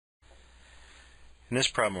In this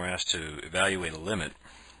problem, we're asked to evaluate a limit.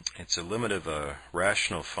 It's a limit of a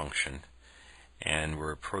rational function, and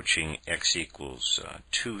we're approaching x equals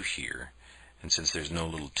 2 here. And since there's no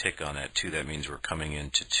little tick on that 2, that means we're coming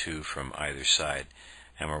into 2 from either side.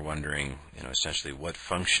 And we're wondering, essentially what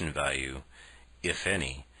function value, if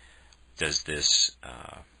any, does this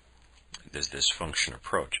function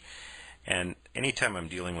approach? And anytime I'm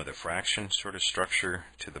dealing with a fraction sort of structure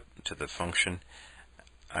to the function,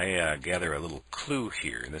 I gather a little clue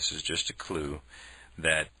here. This is just a clue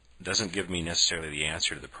that doesn't give me necessarily the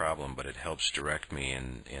answer to the problem, but it helps direct me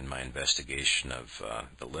in my investigation of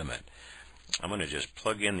the limit. I'm going to just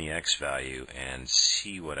plug in the x value and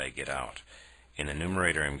see what I get out. In the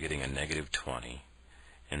numerator, I'm getting a negative 20.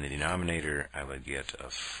 In the denominator, I would get a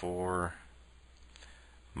 4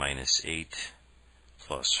 minus 8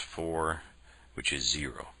 plus 4, which is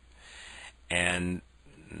 0. And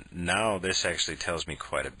now this actually tells me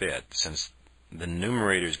quite a bit. Since the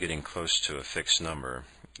numerator is getting close to a fixed number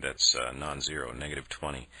that's non-zero, negative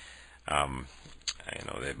 20,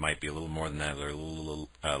 it might be a little more than that or a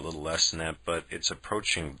little less than that, but it's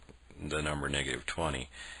approaching the number negative 20.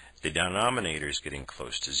 The denominator is getting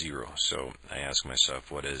close to 0, so I ask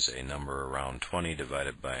myself, what is a number around 20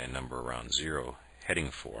 divided by a number around 0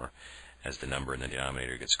 heading for, as the number in the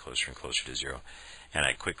denominator gets closer and closer to 0? And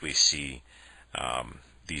I quickly see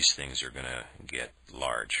these things are going to get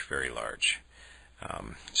large, very large.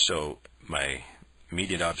 So my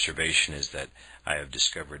immediate observation is that I have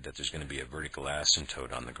discovered that there's going to be a vertical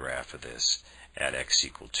asymptote on the graph of this at x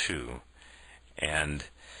equal 2. And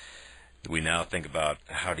we now think about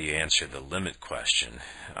how do you answer the limit question.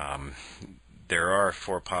 There are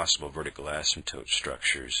 4 possible vertical asymptote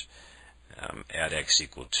structures. At x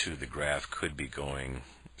equal 2, the graph could be going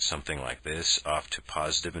something like this, off to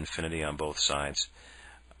positive infinity on both sides,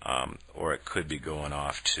 or it could be going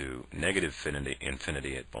off to negative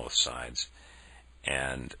infinity at both sides.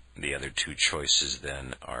 And the other 2 choices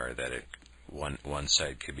then are that one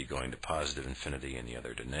side could be going to positive infinity and the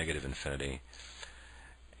other to negative infinity.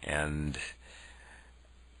 And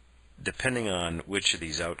depending on which of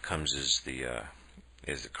these outcomes is the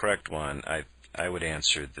correct one, I would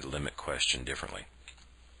answer the limit question differently.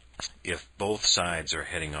 If both sides are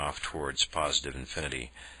heading off towards positive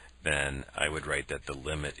infinity, then I would write that the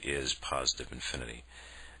limit is positive infinity.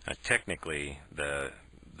 Technically, the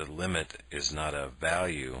limit is not a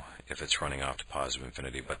value if it's running off to positive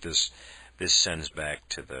infinity, but this sends back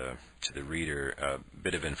to the reader a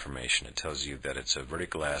bit of information. It tells you that it's a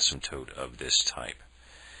vertical asymptote of this type.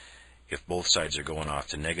 If both sides are going off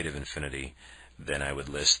to negative infinity, then I would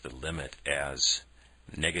list the limit as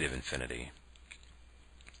negative infinity.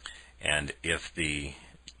 And if the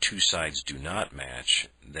 2 sides do not match,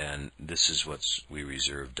 then this is what we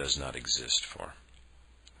reserve does not exist for.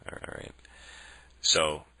 All right.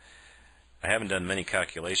 So I haven't done many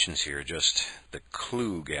calculations here, just the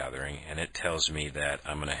clue gathering, and it tells me that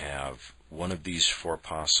I'm going to have one of these 4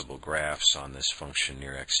 possible graphs on this function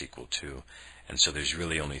near x equal 2. And so there's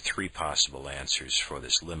really only 3 possible answers for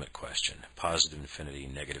this limit question: positive infinity,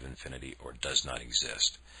 negative infinity, or does not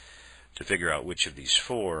exist. To figure out which of these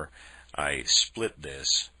 4, I split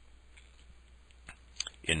this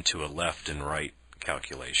into a left and right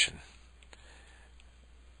calculation.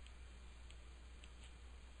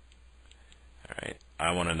 All right.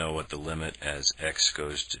 I want to know what the limit as x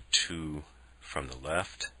goes to 2 from the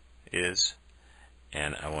left is,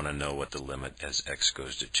 and I want to know what the limit as x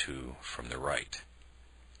goes to 2 from the right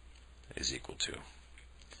is equal to.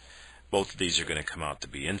 Both of these are going to come out to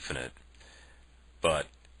be infinite, but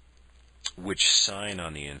which sign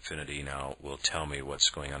on the infinity now will tell me what's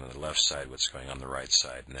going on the left side, what's going on the right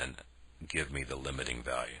side, and then give me the limiting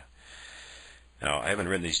value. Now, I haven't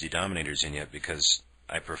written these denominators in yet because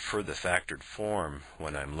I prefer the factored form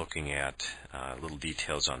when I'm looking at little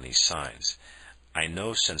details on these signs. I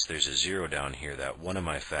know since there's a 0 down here that one of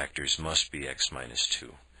my factors must be x minus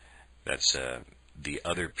 2. That's the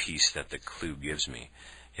other piece that the clue gives me.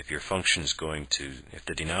 If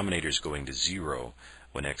the denominator is going to 0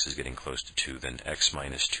 when x is getting close to 2, then x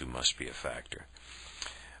minus 2 must be a factor.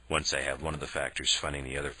 Once I have one of the factors, finding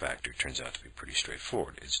the other factor turns out to be pretty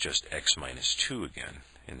straightforward. It's just x minus 2 again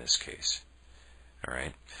in this case. All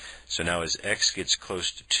right. So now as x gets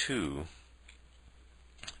close to 2,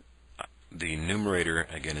 the numerator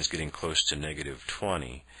again is getting close to negative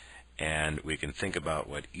 20, and we can think about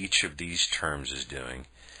what each of these terms is doing.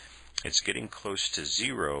 It's getting close to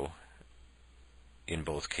 0 in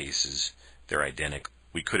both cases. They're identical.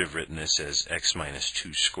 We could have written this as x minus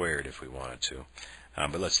 2 squared if we wanted to,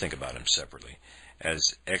 but let's think about them separately.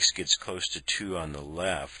 As x gets close to 2 on the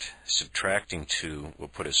left, subtracting 2 will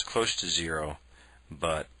put us close to 0,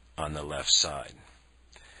 but on the left side.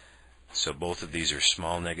 So both of these are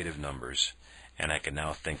small negative numbers, and I can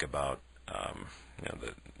now think about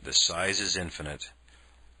the size is infinite,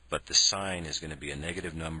 but the sign is going to be a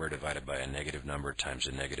negative number divided by a negative number times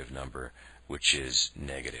a negative number, which is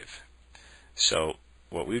negative. So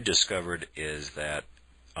what we've discovered is that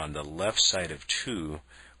on the left side of 2,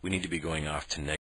 we need to be going off to negative